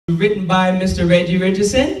Written by Mr. Reggie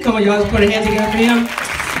Richardson. Come on, y'all, let's put our hands together for him.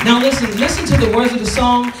 Now listen to the words of the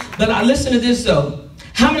song, but listen to this though.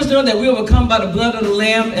 How many know that we overcome by the blood of the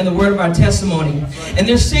Lamb and the word of our testimony? And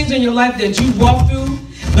there's things in your life that you walk through,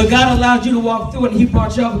 but God allowed you to walk through it and He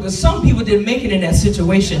brought you out because some people didn't make it in that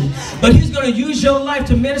situation. But He's going to use your life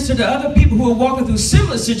to minister to other people who are walking through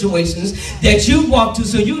similar situations that you walked through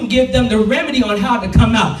so you can give them the remedy on how to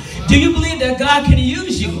come out. Do you believe that God can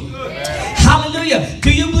use you? Hallelujah.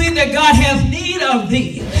 Do you believe that God has need of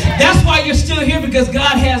thee? That's why you're still here, because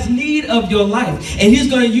God has need of your life. And He's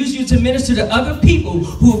going to use you to minister to other people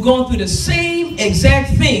who have gone through the same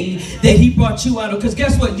exact thing that He brought you out of. Because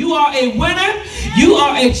guess what? You are a winner. You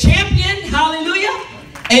are a champion. Hallelujah.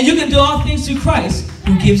 And you can do all things through Christ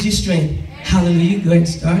who gives you strength. Hallelujah. Go ahead and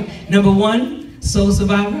start. Number 1, soul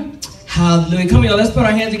survivor. Hallelujah. Come on, y'all. Let's put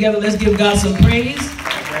our hands together. Let's give God some praise.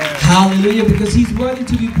 Hallelujah. Because He's worthy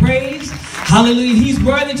to be praised. Hallelujah. He's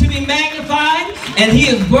worthy to be magnified, and He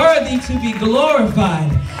is worthy to be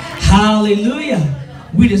glorified. Hallelujah.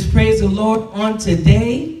 We just praise the Lord on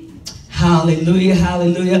today. Hallelujah.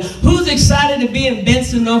 Hallelujah. Who's excited to be in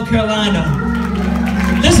Benson, North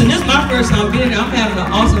Carolina? Listen, this is my first time being here. I'm having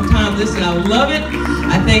an awesome time. Listen, I love it.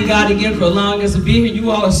 I thank God again for allowing us to be here.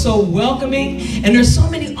 You all are so welcoming, and there's so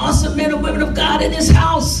many awesome men and women of God in this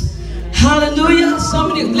house. Hallelujah.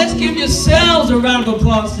 Let's give yourselves a round of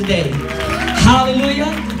applause today. Hallelujah.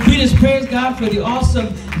 We just praise God for the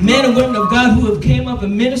awesome men and women of God who have came up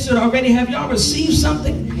and ministered already. Have y'all received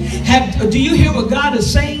something? Do you hear what God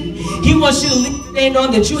is saying? He wants you to stand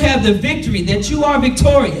on that you have the victory, that you are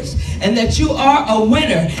victorious, and that you are a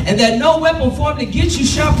winner, and that no weapon formed against you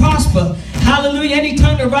shall prosper. Hallelujah. Any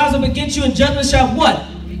tongue that rises up against you in judgment shall what?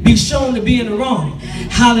 Be shown to be in the wrong.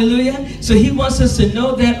 Hallelujah. So He wants us to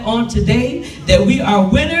know that on today, that we are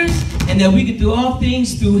winners and that we can do all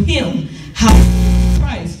things through Him,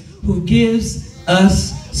 Christ, who gives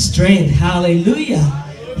us strength. Hallelujah.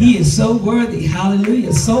 He is so worthy.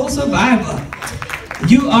 Hallelujah. Soul survivor.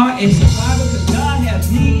 You are a survivor because God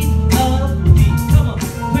has need of thee. Come on.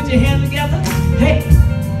 Put your hands together. Hey.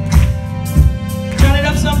 Turn it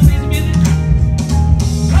up some, please, music.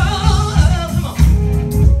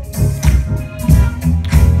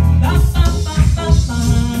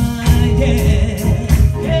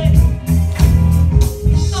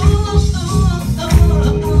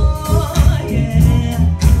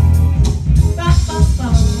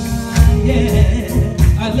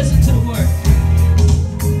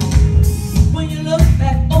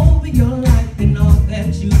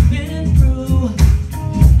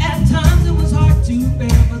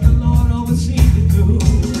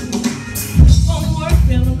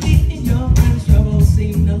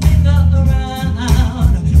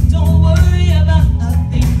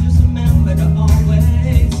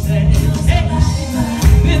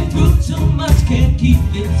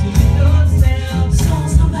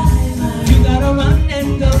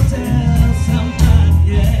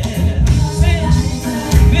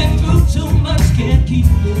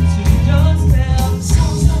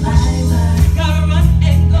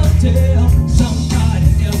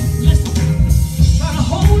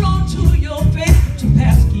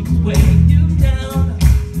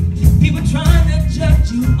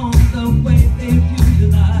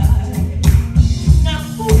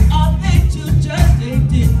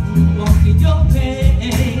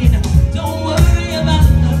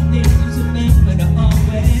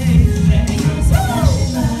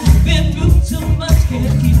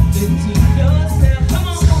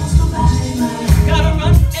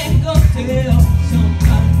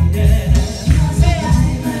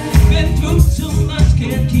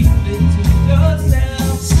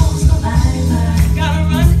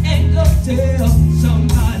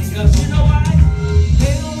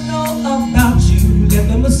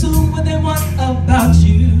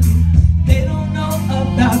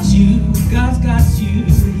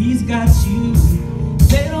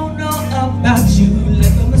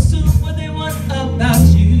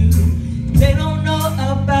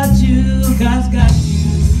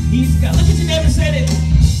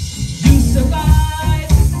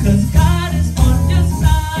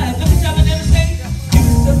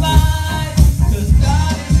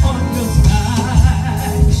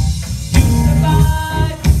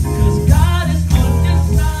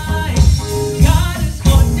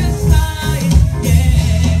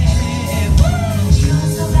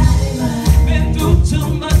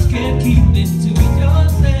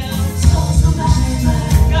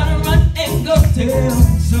 Tell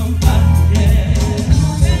somebody, yeah.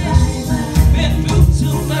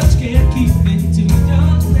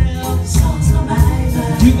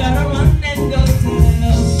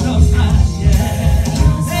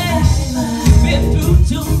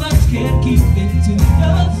 too much, can't keep it to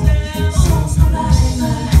yourself. So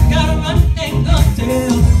survivor. Gotta run and go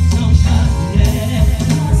tell somebody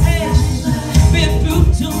else. Hey, been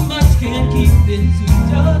through too much, can't keep it to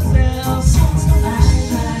yourself. So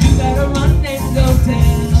survivor. You gotta run and go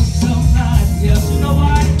tell somebody else. You know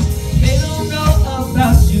why? They don't know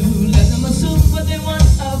about you. Let them assume what they want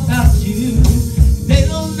about you. They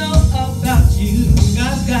don't know about you.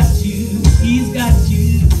 God's got you. He's got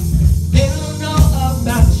you. They don't know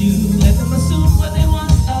about you. Let them assume what they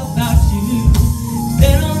want about you.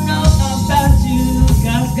 They don't know about you.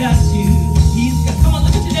 God's got you. He's got. Come on,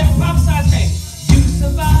 look at your neighbor. Prophesy, say, you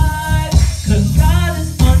survive, 'cause God is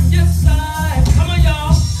on your side. Come on,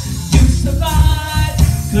 y'all. You survive,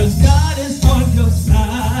 'cause God is on your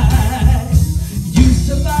side. You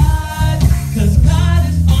survive, 'cause God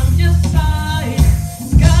is on your side.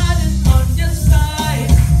 God is on your side.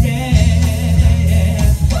 Yeah.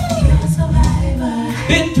 You're a survivor.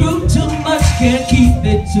 Been through too much, can't keep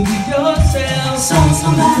it to yourself. So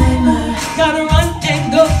survivor. Gotta run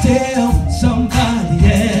and go tell somebody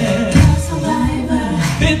else. You're a survivor.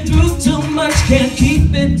 Been through too much, can't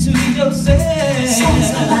keep it to So yourself.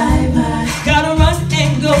 survivor. Gotta run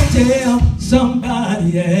and go tell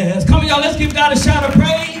somebody else. Come on, y'all, let's give God a shout of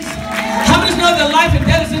praise. How many know that life and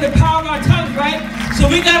death is in the power of our tongues, right? So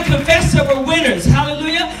we gotta confess that we're winners,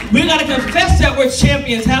 hallelujah. We gotta confess that we're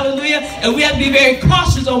champions, hallelujah. And we have to be very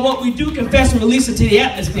cautious on what we do confess and release into the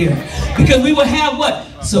atmosphere. Because we will have what?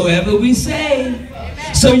 Soever we say.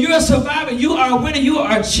 So you're a survivor, you are a winner, you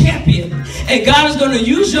are a champion. And God is going to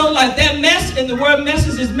use your life. That mess, and the word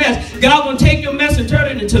message is mess. God will take your mess and turn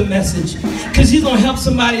it into a message. Because he's going to help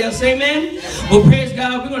somebody else, amen? Well, praise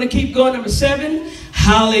God. We're going to keep going. Number 7,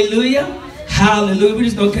 hallelujah. Hallelujah. We're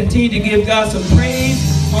just going to continue to give God some praise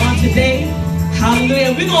on today. Hallelujah.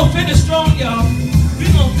 And we're going to finish strong, y'all.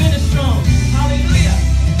 We're going to finish strong. Hallelujah.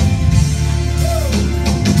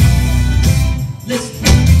 Listen.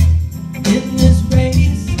 In this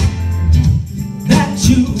race that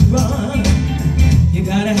you run, you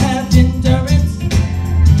gotta have endurance,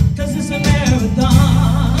 'cause it's a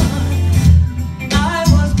marathon. I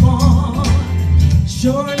was born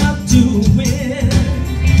sure enough to win,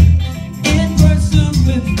 in pursuit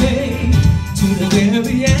with faith to the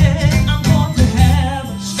very end. I'm going to have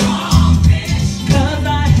a strong finish, 'cause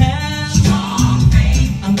I have strong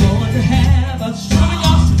faith. I'm going to have a strong.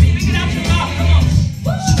 Y'all speak it out your mouth. Come on.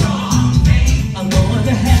 I'm going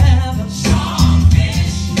to have a strong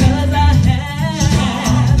finish, 'cause I have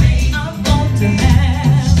strong faith. I'm going to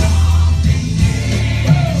have strong faith.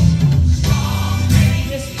 Strong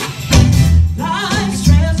faith. Life's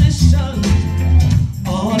transition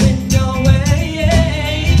all in your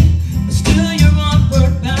way, but still you're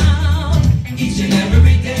onward bound each and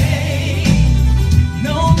every day.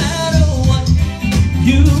 No matter what,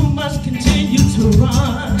 you must continue to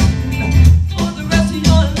run for the rest of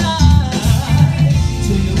your life.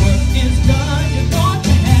 Till your work is done, you're going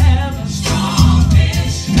to have a strong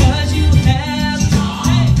finish, 'cause you have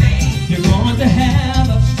strong faith. You're going to have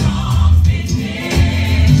a strong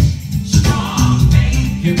finish. Strong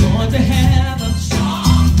faith. You're going to have a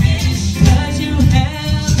strong finish, 'cause you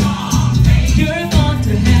have strong faith. You're going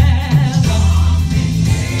to have a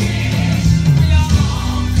finish.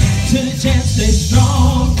 To the chance, stay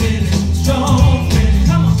strong finish, strong finish.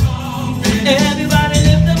 Come on, everybody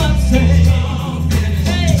lift them up, say.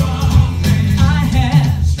 Hey, I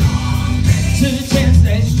have to the chance,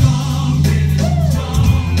 stay strong.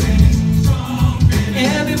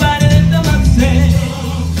 Everybody lift them up, say.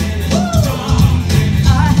 I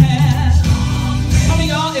have. Some of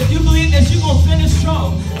y'all, if you believe that you're going to finish strong,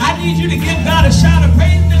 I need you to give God a shout of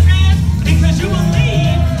praise in the hand, because you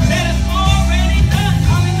believe that it's already done.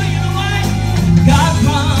 Hallelujah. You know why? God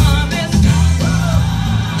promised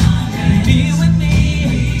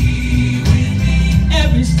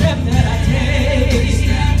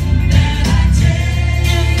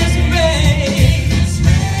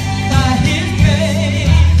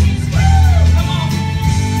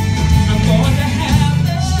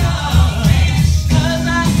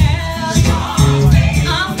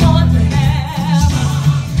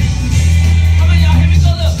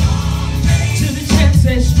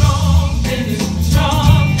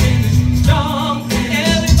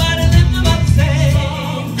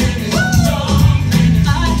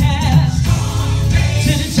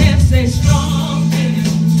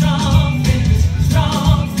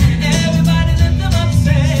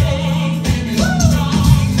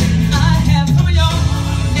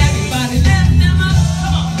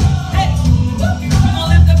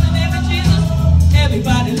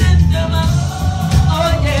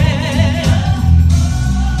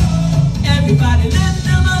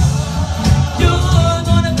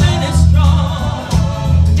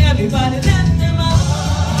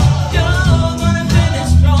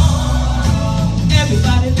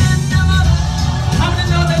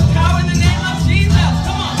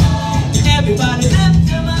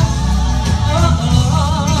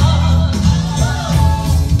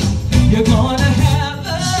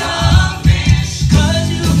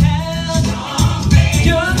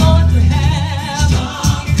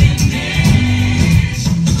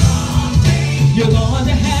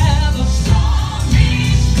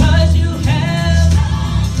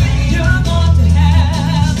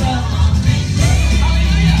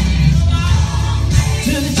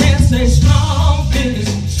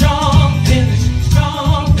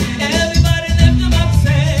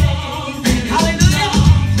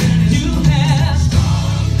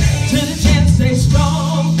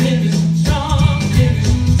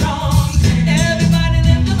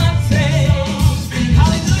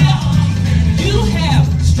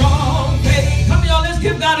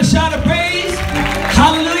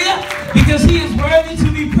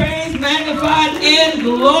in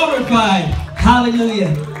glorified.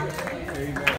 Hallelujah.